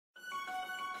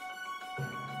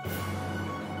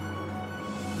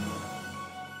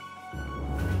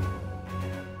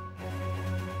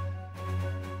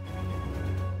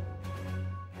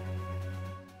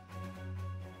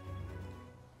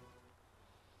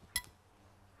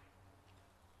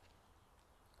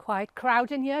Quite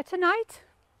crowded in here tonight.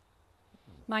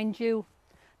 Mind you,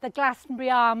 the Glastonbury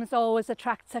Arms always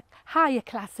attracts a higher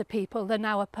class of people than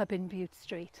our pub in Bute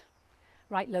Street.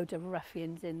 Right load of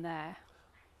ruffians in there.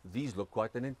 These look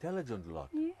quite an intelligent lot.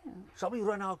 Yeah. Shall we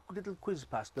run our little quiz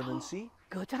past them and see?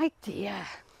 Good idea.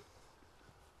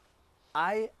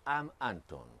 I am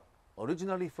Anton,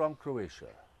 originally from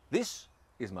Croatia. This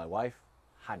is my wife,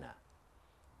 Hannah.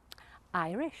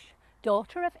 Irish,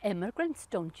 daughter of immigrants,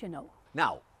 don't you know?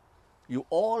 Now, you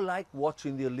all like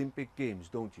watching the Olympic Games,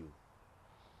 don't you?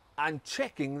 And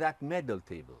checking that medal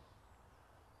table.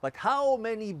 But how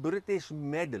many British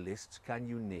medalists can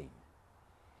you name?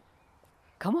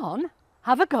 Come on,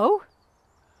 have a go.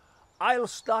 I'll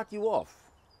start you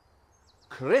off.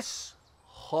 Chris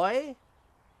Hoy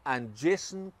and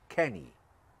Jason Kenny.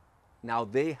 Now,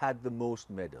 they had the most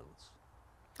medals.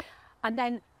 And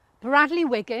then Bradley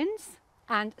Wiggins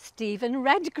and Stephen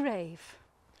Redgrave.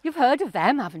 You've heard of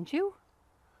them, haven't you?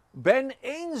 Ben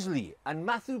Ainsley and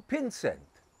Matthew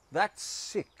Pinsent. That's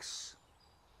 6.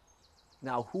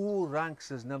 Now, who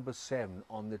ranks as number 7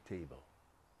 on the table?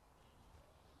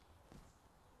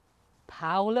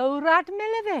 Paolo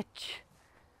Radmilovic.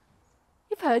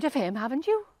 You've heard of him, haven't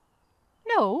you?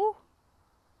 No?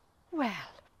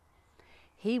 Well,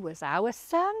 he was our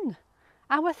son,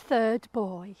 our 3rd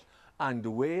boy. And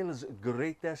Wales'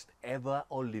 greatest ever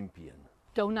Olympian.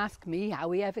 Don't ask me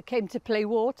how he ever came to play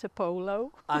water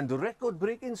polo. And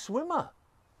record-breaking swimmer.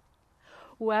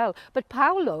 Well, but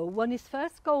Paolo won his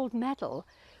first gold medal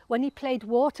when he played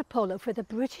water polo for the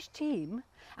British team,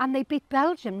 and they beat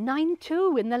Belgium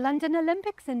 9-2 in the London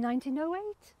Olympics in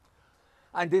 1908.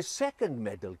 And his second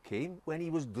medal came when he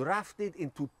was drafted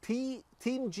into Team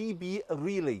GB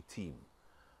relay team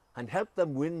and helped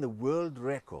them win the world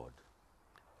record.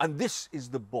 And this is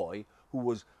the boy who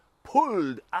was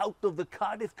pulled out of the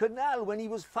Cardiff Canal when he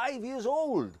was 5 years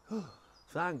old.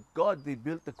 Thank God they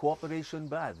built the Cooperation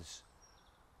Baths.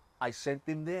 I sent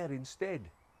him there instead.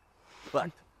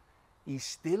 But he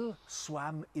still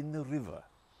swam in the river.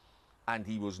 And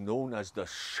he was known as the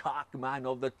Shark Man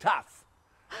of the Taff.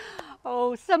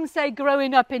 Oh, some say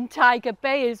growing up in Tiger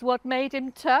Bay is what made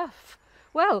him tough.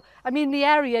 Well, I mean, the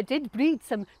area did breed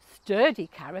some sturdy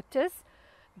characters.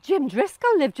 Jim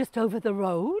Driscoll lived just over the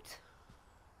road.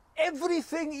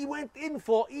 Everything he went in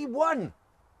for, he won.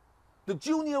 The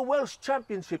Junior Welsh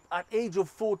Championship at age of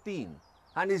 14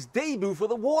 and his debut for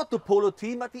the water polo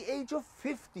team at the age of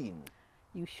 15.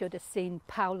 You should have seen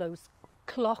Paolo's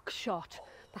clock shot.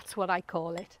 That's what I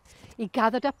call it. He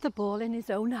gathered up the ball in his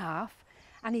own half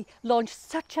and he launched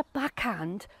such a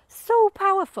backhand, so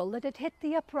powerful that it hit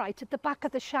the upright at the back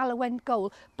of the shallow end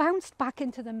goal, bounced back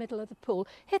into the middle of the pool,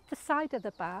 hit the side of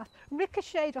the bath,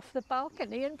 ricocheted off the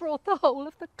balcony and brought the whole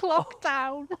of the clock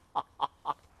down.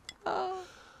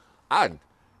 And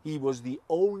he was the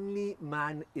only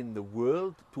man in the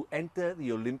world to enter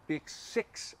the Olympics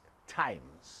 6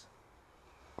 times.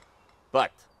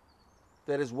 But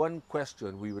there is one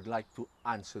question we would like to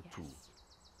answer to.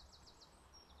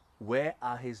 Where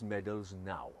are his medals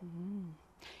now?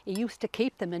 He used to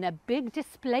keep them in a big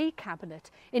display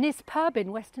cabinet in his pub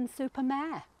in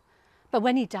Weston-super-Mare. But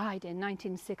when he died in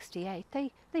 1968,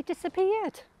 they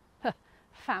disappeared.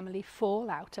 Family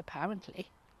fallout, apparently.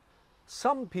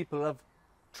 Some people have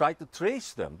tried to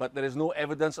trace them, but there is no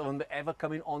evidence of them ever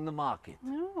coming on the market.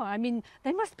 No, I mean,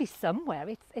 they must be somewhere.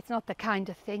 It's not the kind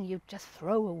of thing you just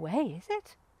throw away, is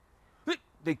it?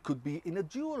 They could be in a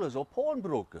jeweller's or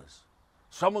pawnbroker's.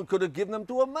 Someone could have given them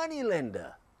to a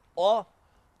moneylender. Or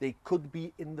they could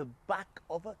be in the back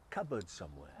of a cupboard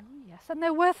somewhere. Oh, yes, and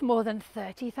they're worth more than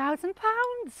 £30,000.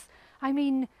 I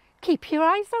mean, keep your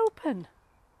eyes open.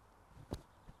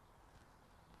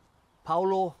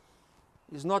 Paolo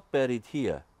is not buried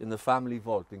here in the family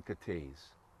vault in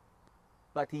Cathays,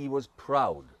 but he was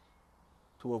proud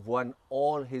to have won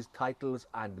all his titles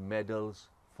and medals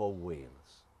for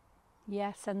Wales.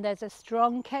 Yes, and there's a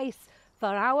strong case for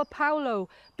our Paolo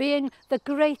being the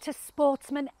greatest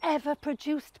sportsman ever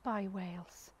produced by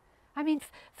Wales. I mean,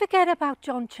 forget about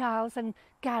John Charles and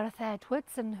Gareth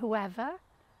Edwards and whoever.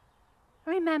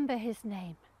 Remember his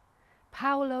name,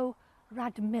 Paolo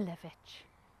Radmilovic.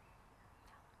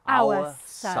 Our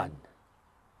son.